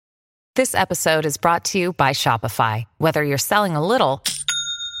This episode is brought to you by Shopify. Whether you're selling a little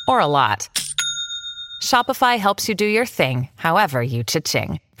or a lot, Shopify helps you do your thing, however you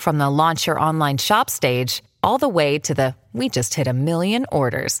cha-ching. From the launch your online shop stage, all the way to the we just hit 1 million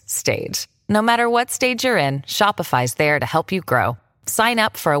orders stage. No matter what stage you're in, Shopify's there to help you grow. Sign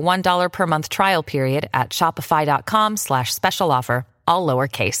up for a $1 per month trial period at shopify.com/special offer, all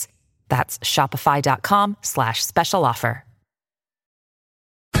lowercase. That's shopify.com/special offer.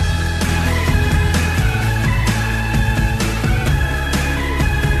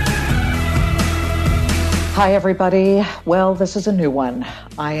 Hi, everybody. Well, this is a new one.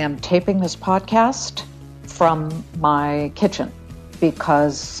 I am taping this podcast from my kitchen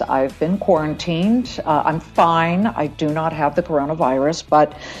because I've been quarantined. I'm fine. I do not have the coronavirus,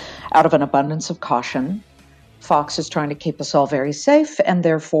 but out of an abundance of caution, Fox is trying to keep us all very safe, and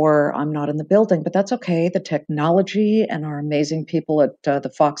therefore I'm not in the building. But that's okay. The technology and our amazing people at the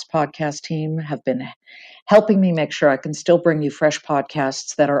Fox podcast team have been helping me make sure I can still bring you fresh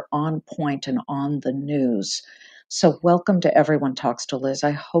podcasts that are on point and on the news. So welcome to Everyone Talks to Liz. I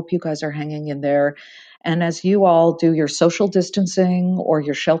hope you guys are hanging in there. And as you all do your social distancing or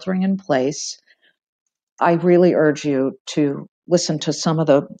your sheltering in place, I really urge you to listen to some of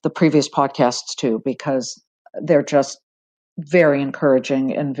the previous podcasts too, because they're just very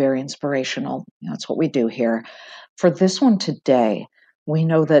encouraging and very inspirational. That's what we do here. For this one today, we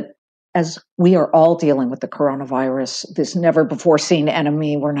know that as we are all dealing with the coronavirus, this never before seen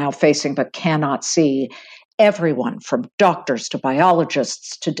enemy we're now facing but cannot see, everyone from doctors to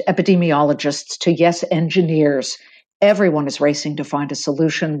biologists to epidemiologists to, yes, engineers, everyone is racing to find a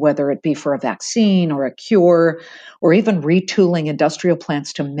solution, whether it be for a vaccine or a cure, or even retooling industrial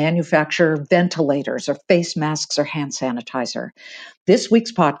plants to manufacture ventilators or face masks or hand sanitizer. This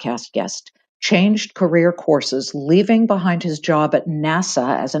week's podcast guest changed career courses, leaving behind his job at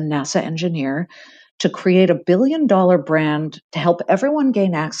NASA as a NASA engineer to create a billion-dollar brand to help everyone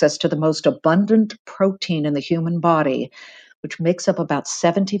gain access to the most abundant protein in the human body, which makes up about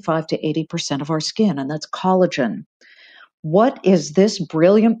 75 to 80% of our skin, and that's collagen. What is this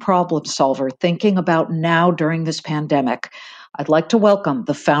brilliant problem solver thinking about now during this pandemic? I'd like to welcome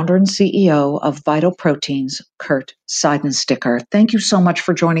the founder and CEO of Vital Proteins, Kurt Seidensticker. Thank you so much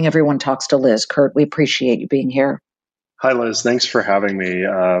for joining Everyone Talks to Liz. Kurt, we appreciate you being here. Hi, Liz. Thanks for having me.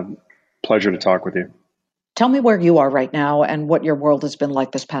 Pleasure to talk with you. Tell me where you are right now and what your world has been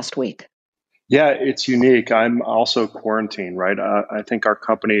like this past week. Yeah, it's unique. I'm also quarantined, right? I think our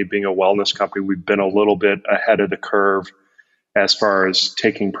company, being a wellness company, we've been a little bit ahead of the curve as far as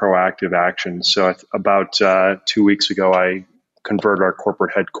taking proactive action. So about 2 weeks ago, I converted our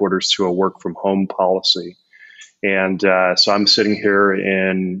corporate headquarters to a work from home policy. And so I'm sitting here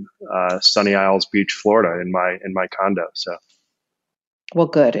in Sunny Isles Beach, Florida in my condo. So. Well,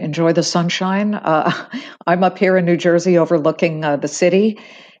 good. Enjoy the sunshine. I'm up here in New Jersey overlooking the city,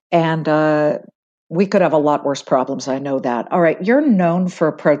 and we could have a lot worse problems. I know that. All right. You're known for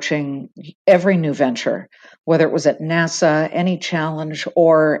approaching every new venture, whether it was at NASA, any challenge,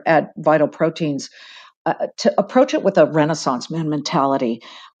 or at Vital Proteins, to approach it with a Renaissance man mentality.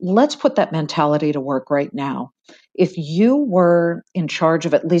 Let's put that mentality to work right now. If you were in charge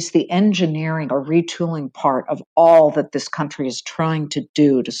of at least the engineering or retooling part of all that this country is trying to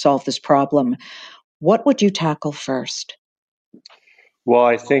do to solve this problem, what would you tackle first? Well,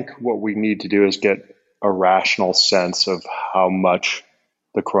 I think what we need to do is get a rational sense of how much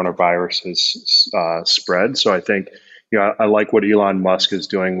the coronavirus has spread. So I think, I like what Elon Musk is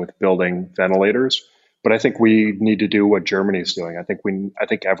doing with building ventilators, but I think we need to do what Germany's doing. I think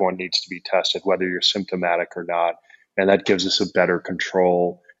everyone needs to be tested, whether you're symptomatic or not, and that gives us a better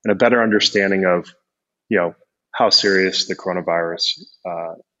control and a better understanding of, how serious the coronavirus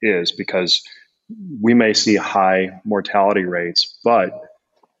is, because we may see high mortality rates, but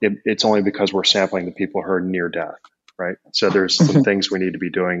it's only because we're sampling the people who are near death, right? So there's some things we need to be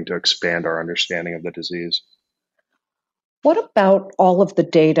doing to expand our understanding of the disease. What about all of the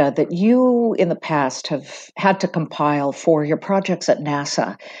data that you in the past have had to compile for your projects at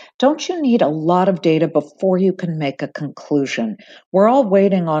NASA? Don't you need a lot of data before you can make a conclusion? We're all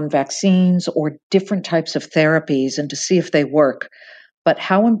waiting on vaccines or different types of therapies and to see if they work. But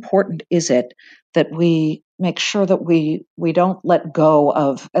how important is it that we make sure that we don't let go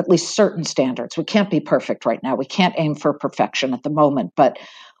of at least certain standards? We can't be perfect right now. We can't aim for perfection at the moment, but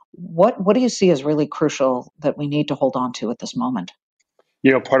what do you see as really crucial that we need to hold on to at this moment?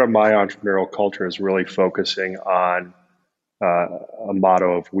 Part of my entrepreneurial culture is really focusing on a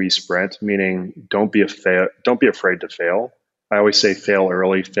motto of "We Sprint," meaning don't be afraid to fail. I always say fail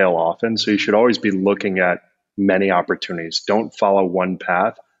early, fail often. So you should always be looking at many opportunities. Don't follow one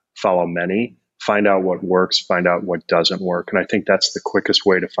path. follow many, find out what works, find out what doesn't work. And I think that's the quickest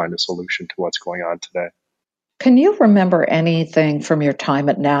way to find a solution to what's going on today. Can you remember anything from your time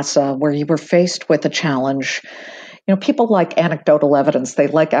at NASA where you were faced with a challenge? People like anecdotal evidence. They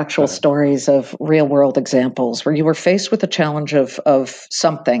like actual stories of real world examples where you were faced with a challenge of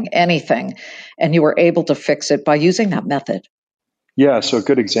something, anything, and you were able to fix it by using that method. Yeah, so a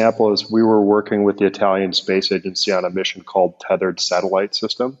good example is we were working with the Italian Space Agency on a mission called Tethered Satellite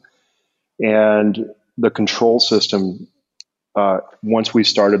System. And the control system, once we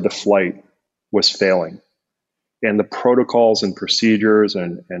started the flight, was failing. And the protocols and procedures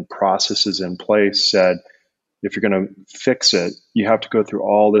and processes in place said, if you're going to fix it, you have to go through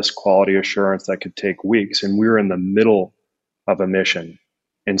all this quality assurance that could take weeks. And we were in the middle of a mission.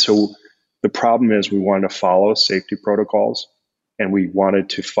 And so the problem is we wanted to follow safety protocols and we wanted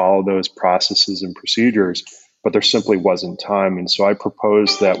to follow those processes and procedures, but there simply wasn't time. And so I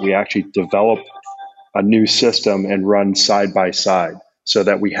proposed that we actually develop a new system and run side by side so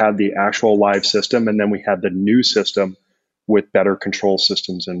that we had the actual live system and then we had the new system with better control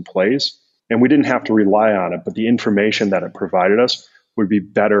systems in place. And we didn't have to rely on it, but the information that it provided us would be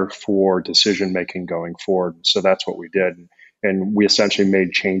better for decision making going forward. So that's what we did. And we essentially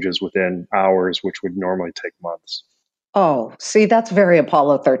made changes within hours, which would normally take months. Oh, see, that's very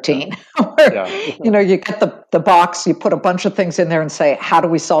Apollo 13. Where, you get the box, you put a bunch of things in there and say, how do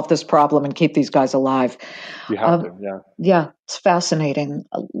we solve this problem and keep these guys alive? You have to, yeah. Yeah, it's fascinating.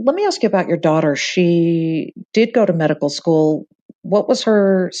 Let me ask you about your daughter. She did go to medical school. What was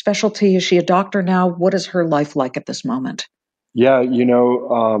her specialty? Is she a doctor now? What is her life like at this moment? Yeah,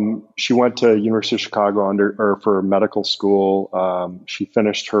 she went to University of Chicago for medical school. She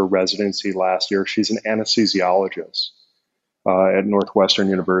finished her residency last year. She's an anesthesiologist at Northwestern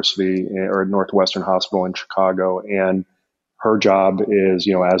University or Northwestern Hospital in Chicago. And her job is,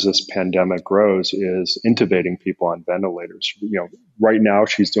 as this pandemic grows, is intubating people on ventilators. Right now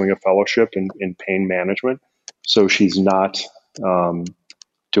she's doing a fellowship in pain management. So she's not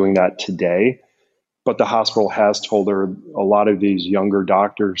doing that today. But the hospital has told her a lot of these younger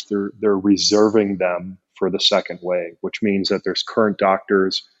doctors, they're reserving them for the second wave, which means that there's current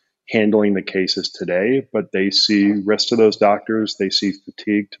doctors handling the cases today, but they see risk to those doctors, they see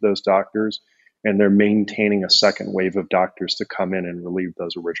fatigue to those doctors, and they're maintaining a second wave of doctors to come in and relieve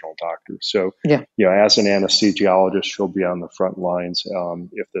those original doctors. So, as an anesthesiologist, she'll be on the front lines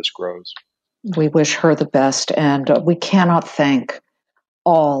if this grows. We wish her the best, and we cannot thank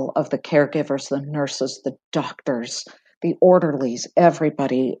all of the caregivers, the nurses, the doctors, the orderlies,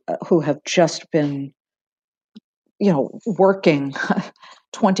 everybody who have just been, working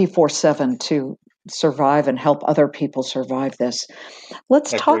 24/7 to survive and help other people survive this.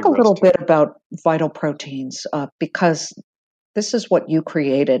 Let's talk a little bit about Vital Proteins because this is what you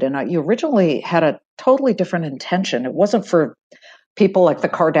created, and you originally had a totally different intention. It wasn't for people like the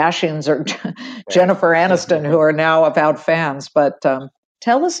Kardashians or Jennifer Aniston who are now avowed fans, but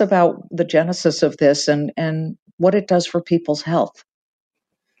tell us about the genesis of this and what it does for people's health.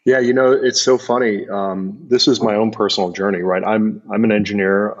 Yeah, it's so funny. This is my own personal journey, right? I'm an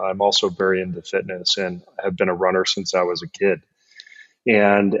engineer. I'm also very into fitness and have been a runner since I was a kid.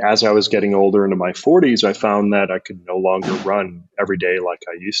 And as I was getting older into my 40s, I found that I could no longer run every day like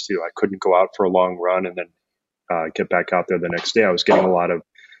I used to. I couldn't go out for a long run and then get back out there the next day. I was getting a lot of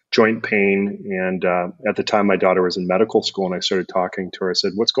joint pain. And at the time, my daughter was in medical school and I started talking to her. I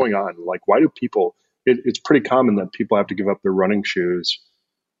said, what's going on? Like, why do people, it's pretty common that people have to give up their running shoes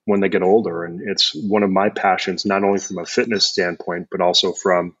when they get older. And it's one of my passions, not only from a fitness standpoint, but also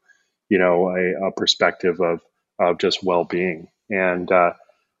from, a perspective of just well-being. And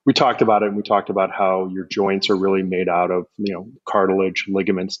we talked about it, and we talked about how your joints are really made out of, cartilage,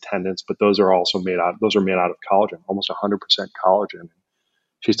 ligaments, tendons, but those are made out of collagen, almost 100% collagen.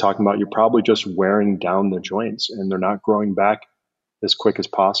 She's talking about you're probably just wearing down the joints and they're not growing back as quick as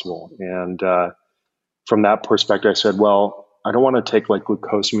possible. And from that perspective, I said, well, I don't want to take like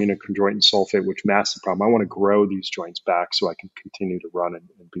glucosamine and chondroitin sulfate, which masks the problem. I want to grow these joints back so I can continue to run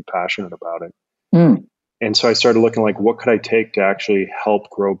and be passionate about it. Mm. And so I started looking like, what could I take to actually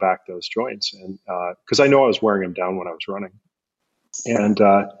help grow back those joints? And because I know I was wearing them down when I was running. And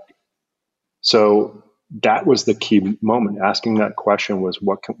so that was the key moment. Asking that question was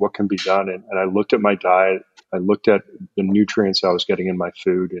what can be done? And I looked at my diet. I looked at the nutrients I was getting in my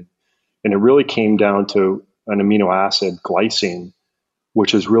food. And it really came down to an amino acid, glycine,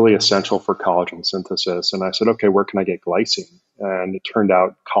 which is really essential for collagen synthesis. And I said, okay, where can I get glycine? And it turned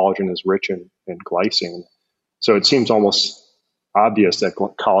out collagen is rich in glycine. So it seems almost obvious that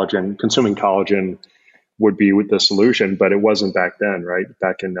consuming collagen would be with the solution, but it wasn't back then, right?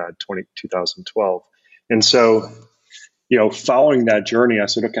 Back in 2012. And so, following that journey, I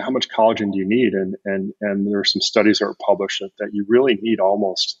said, okay, how much collagen do you need? And there are some studies that were published that you really need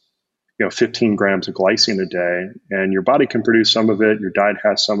almost 15 grams of glycine a day, and your body can produce some of it. Your diet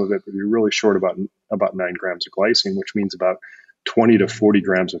has some of it, but you're really short about 9 grams of glycine, which means about 20 to 40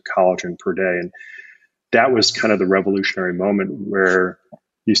 grams of collagen per day. And that was kind of the revolutionary moment where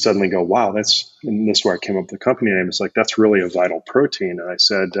you suddenly go, wow, and this is where I came up with the company name. It's like, that's really a vital protein. And I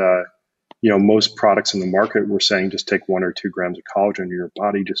said, most products in the market were saying just take 1 or 2 grams of collagen. Your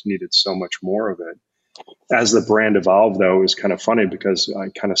body just needed so much more of it. As the brand evolved, though, it was kind of funny because I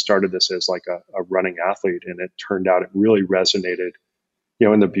kind of started this as like a running athlete, and it turned out it really resonated,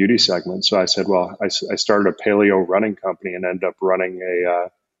 in the beauty segment. So I said, well, I started a paleo running company and ended up running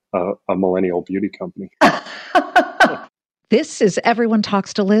a millennial beauty company. This is Everyone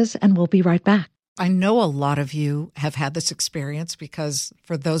Talks to Liz, and we'll be right back. I know a lot of you have had this experience because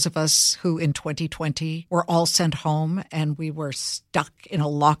for those of us who in 2020 were all sent home and we were stuck in a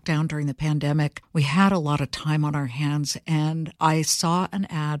lockdown during the pandemic, we had a lot of time on our hands, and I saw an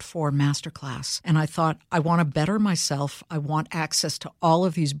ad for Masterclass and I thought, I want to better myself. I want access to all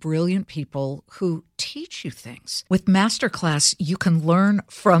of these brilliant people who teach you things. With Masterclass, you can learn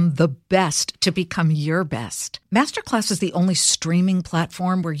from the best to become your best. Masterclass is the only streaming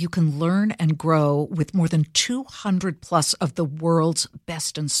platform where you can learn and grow with more than 200 plus of the world's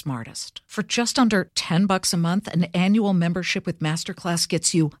best and smartest. For just under $10 a month, an annual membership with Masterclass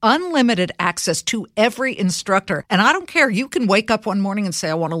gets you unlimited access to every instructor. And I don't care. You can wake up one morning and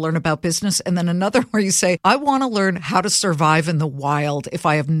say, I want to learn about business. And then another where you say, I want to learn how to survive in the wild if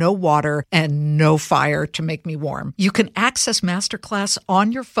I have no water and no fire to make me warm. You can access Masterclass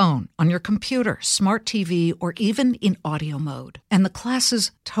on your phone, on your computer, smart TV, or even in audio mode. And the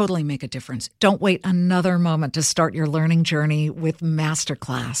classes totally make a difference. Don't wait another moment to start your learning journey with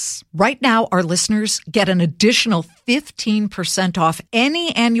Masterclass. Right now, our listeners get an additional 15% off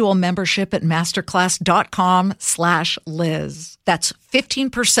any annual membership at masterclass.com/Liz. That's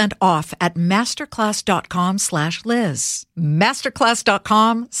 15% off at masterclass.com/Liz.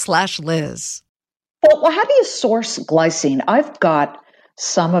 Masterclass.com/Liz. Well, how do you source glycine? I've got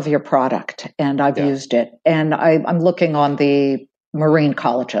some of your product and I've used it, and I'm looking on the marine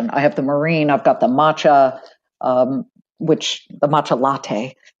collagen. I have the marine, I've got the matcha, the matcha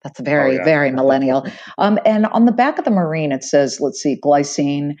latte. That's very millennial. And on the back of the marine, it says, let's see,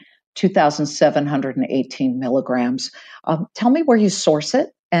 glycine, 2,718 milligrams. Tell me where you source it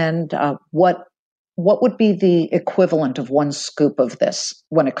and what would be the equivalent of one scoop of this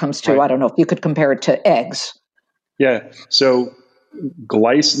when it comes to, I don't know if you could compare it to eggs. Yeah. So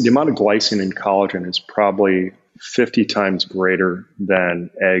the amount of glycine in collagen is probably 50 times greater than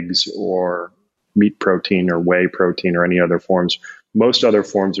eggs or meat protein or whey protein or any other forms. Most other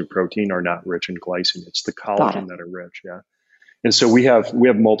forms of protein are not rich in glycine. It's the collagen that are rich. Yeah. And so we have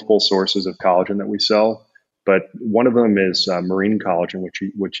multiple sources of collagen that we sell, but one of them is marine collagen,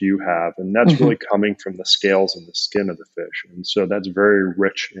 which you have, and that's really coming from the scales and the skin of the fish. And so that's very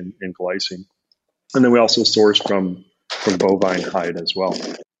rich in glycine. And then we also source from bovine hide as well.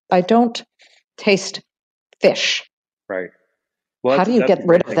 I don't taste fish. Right. Well, how do you get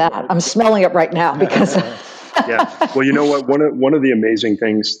rid of that? Right? I'm smelling it right now because. Yeah. Well, you know what? One of the amazing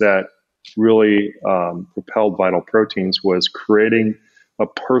things that really propelled Vital Proteins was creating a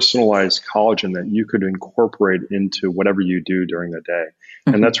personalized collagen that you could incorporate into whatever you do during the day.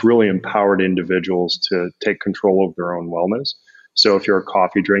 And that's really empowered individuals to take control of their own wellness. So if you're a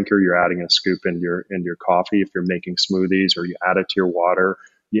coffee drinker, you're adding a scoop into your coffee. If you're making smoothies, or you add it to your water,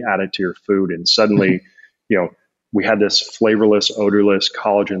 you add it to your food, and suddenly, we had this flavorless, odorless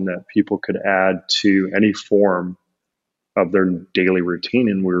collagen that people could add to any form of their daily routine.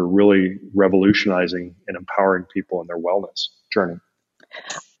 And we were really revolutionizing and empowering people in their wellness journey.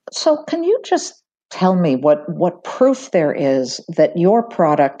 So can you just tell me what proof there is that your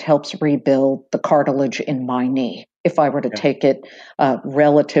product helps rebuild the cartilage in my knee if I were to take it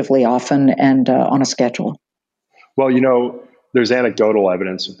relatively often and on a schedule? Well, there's anecdotal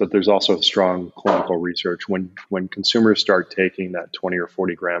evidence, but there's also strong clinical research. When consumers start taking that 20 or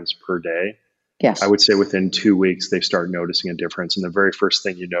 40 grams per day, I would say within 2 weeks, they start noticing a difference. And the very first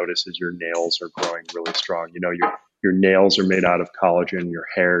thing you notice is your nails are growing really strong. Your nails are made out of collagen, your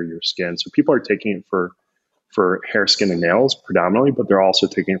hair, your skin. So people are taking it for hair, skin, and nails predominantly, but they're also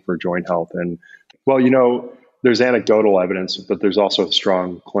taking it for joint health. And there's anecdotal evidence, but there's also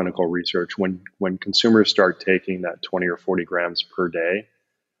strong clinical research. When consumers start taking that 20 or 40 grams per day,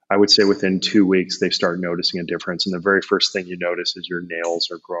 I would say within 2 weeks, they start noticing a difference. And the very first thing you notice is your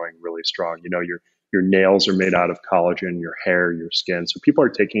nails are growing really strong. your nails are made out of collagen, your hair, your skin. So people are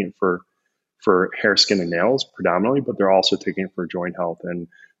taking it for hair, skin, and nails predominantly, but they're also taking it for joint health. And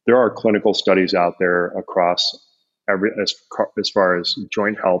there are clinical studies out there across as far as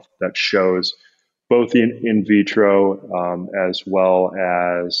joint health that shows both in vitro as well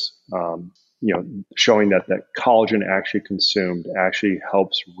as showing that collagen actually consumed actually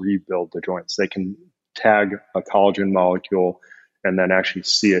helps rebuild the joints. They can tag a collagen molecule and then actually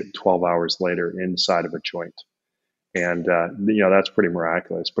see it 12 hours later inside of a joint. And, that's pretty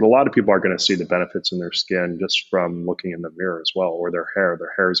miraculous. But a lot of people are going to see the benefits in their skin just from looking in the mirror as well, or their hair.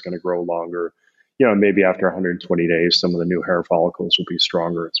 Their hair is going to grow longer. Maybe after 120 days, some of the new hair follicles will be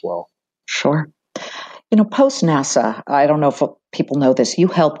stronger as well. Sure. Post NASA, I don't know if people know this, you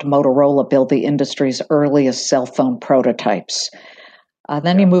helped Motorola build the industry's earliest cell phone prototypes.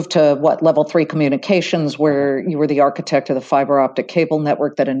 Then you moved to level 3 communications, where you were the architect of the fiber optic cable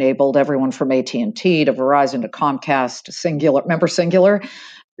network that enabled everyone from AT&T to Verizon to Comcast to Singular. Remember Singular?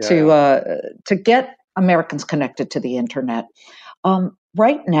 Yeah. To get Americans connected to the internet.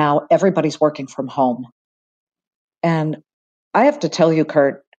 Right now, everybody's working from home. And I have to tell you,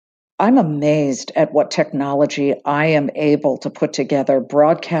 Kurt, I'm amazed at what technology I am able to put together,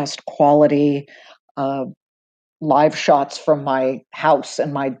 broadcast quality, live shots from my house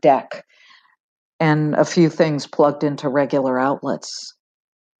and my deck, and a few things plugged into regular outlets.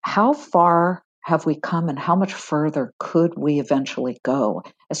 How far have we come, and how much further could we eventually go,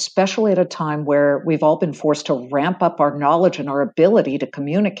 especially at a time where we've all been forced to ramp up our knowledge and our ability to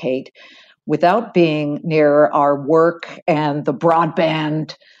communicate without being near our work and the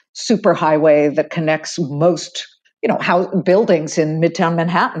broadband superhighway that connects most, buildings in Midtown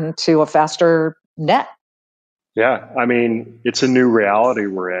Manhattan to a faster net? Yeah, it's a new reality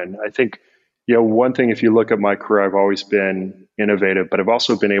we're in. I think, one thing, if you look at my career, I've always been innovative, but I've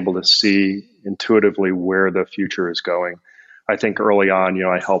also been able to see intuitively where the future is going. I think early on,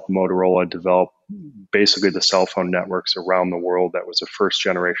 I helped Motorola develop basically the cell phone networks around the world. That was the first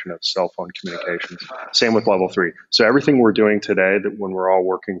generation of cell phone communications. Same with level 3. So everything we're doing today, that when we're all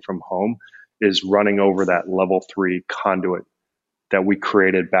working from home, is running over that level 3 conduit that we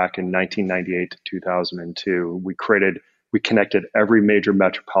created back in 1998 to 2002. We connected every major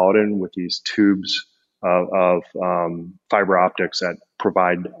metropolitan with these tubes of fiber optics that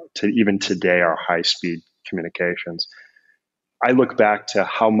provide to even today our high-speed communications. I look back to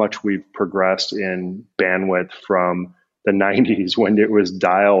how much we've progressed in bandwidth from the 90s when it was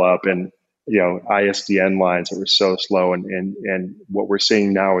dial-up and ISDN lines that were so slow, and what we're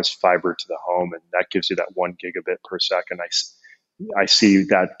seeing now is fiber to the home, and that gives you that 1 gigabit per second. I see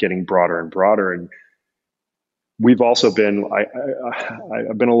that getting broader and broader, and we've also been.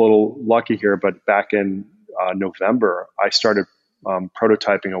 I've been a little lucky here, but back in November, I started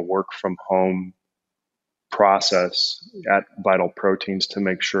prototyping a work from home process at Vital Proteins to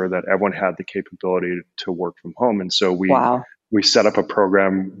make sure that everyone had the capability to work from home. And so we set up a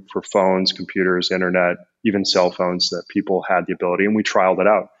program for phones, computers, internet, even cell phones that people had the ability, and we trialed it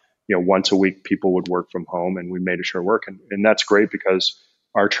out. Once a week, people would work from home, and we made it sure work. And that's great because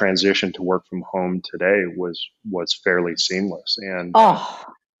our transition to work from home today was fairly seamless. And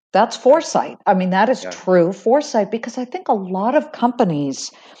that's foresight. That is true foresight, because I think a lot of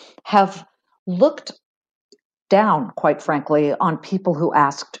companies have looked down, quite frankly, on people who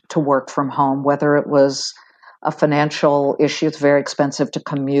asked to work from home, whether it was a financial issue. It's very expensive to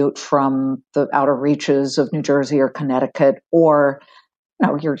commute from the outer reaches of New Jersey or Connecticut, or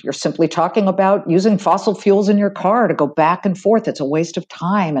you're simply talking about using fossil fuels in your car to go back and forth. It's a waste of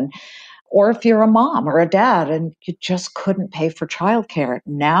time. Or if you're a mom or a dad and you just couldn't pay for childcare.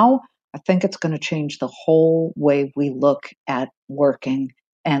 Now, I think it's going to change the whole way we look at working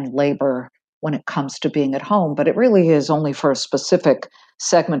and labor when it comes to being at home. But it really is only for a specific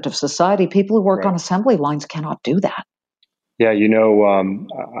segment of society. People who work on assembly lines cannot do that. Yeah,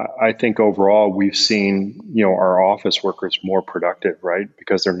 I think overall we've seen, our office workers more productive, right?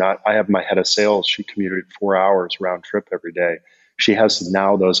 Because they're not. I have my head of sales. She commuted 4 hours round trip every day. She has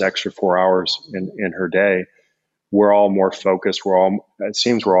now those extra 4 hours in her day. We're all more focused. It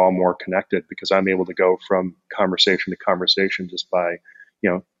seems we're all more connected because I'm able to go from conversation to conversation just by,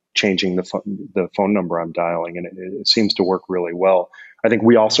 changing the phone number I'm dialing, and it seems to work really well. I think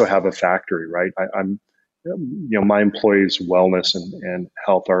we also have a factory, right? My employees' wellness and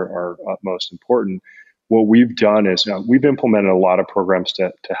health are utmost important. What we've done is we've implemented a lot of programs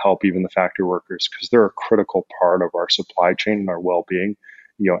to help even the factory workers, because they're a critical part of our supply chain and our well-being,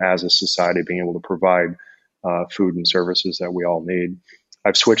 as a society, being able to provide food and services that we all need.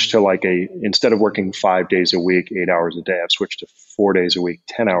 I've switched to instead of working 5 days a week, 8 hours a day, I've switched to 4 days a week,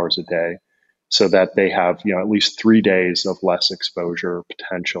 10 hours a day, so that they have, at least 3 days of less exposure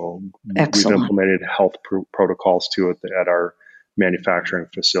potential. Excellent. We've implemented health protocols to it at our manufacturing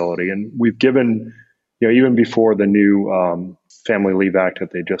facility. And we've given, even before the new Family Leave Act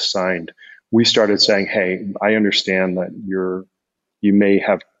that they just signed, we started saying, hey, I understand that you may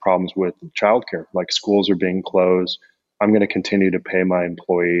have problems with childcare, like schools are being closed. I'm going to continue to pay my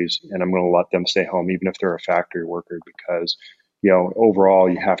employees and I'm going to let them stay home, even if they're a factory worker, because, overall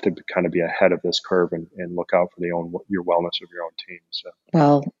you have to kind of be ahead of this curve and look out for your wellness of your own team. So.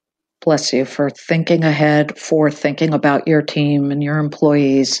 Well, bless you for thinking ahead, for thinking about your team and your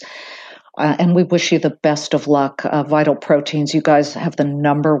employees. And we wish you the best of luck. Vital Proteins, you guys have the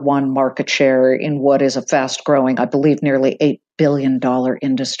 #1 market share in what is a fast-growing, I believe, nearly $8 billion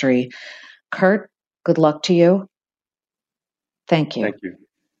industry. Kurt, good luck to you. Thank you. Thank you.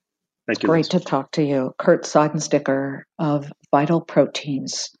 It's great to talk to you. Kurt Seidensticker of Vital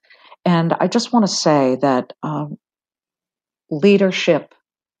Proteins. And I just want to say that leadership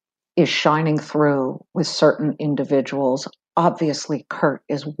is shining through with certain individuals. Obviously, Kurt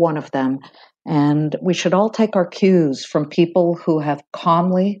is one of them. And we should all take our cues from people who have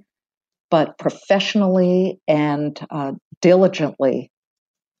calmly, but professionally and diligently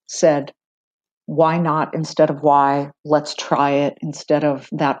said, why not instead of why? Let's try it instead of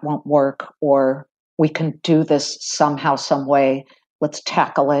that won't work, or we can do this somehow, some way. Let's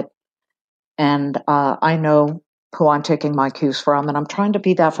tackle it. And I know who I'm taking my cues from, and I'm trying to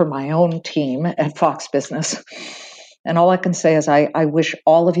be that for my own team at Fox Business. And all I can say is I wish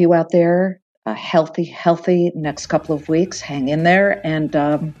all of you out there a healthy next couple of weeks. Hang in there. And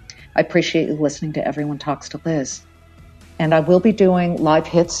I appreciate you listening to Everyone Talks to Liz. And I will be doing live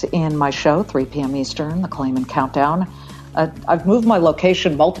hits in my show, 3 p.m. Eastern, the Clayman Countdown. I've moved my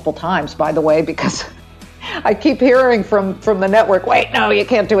location multiple times, by the way, because I keep hearing from the network, wait, no, you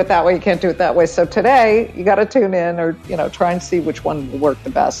can't do it that way, you can't do it that way. So today, you got to tune in or, try and see which one will work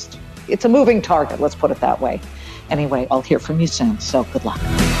the best. It's a moving target, let's put it that way. Anyway, I'll hear from you soon, so good luck.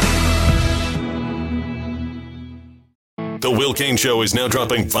 The Will Cain Show is now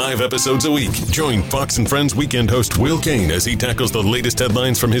dropping 5 episodes a week. Join Fox & Friends weekend host Will Cain as he tackles the latest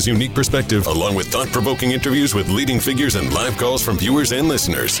headlines from his unique perspective, along with thought-provoking interviews with leading figures and live calls from viewers and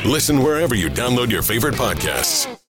listeners. Listen wherever you download your favorite podcasts.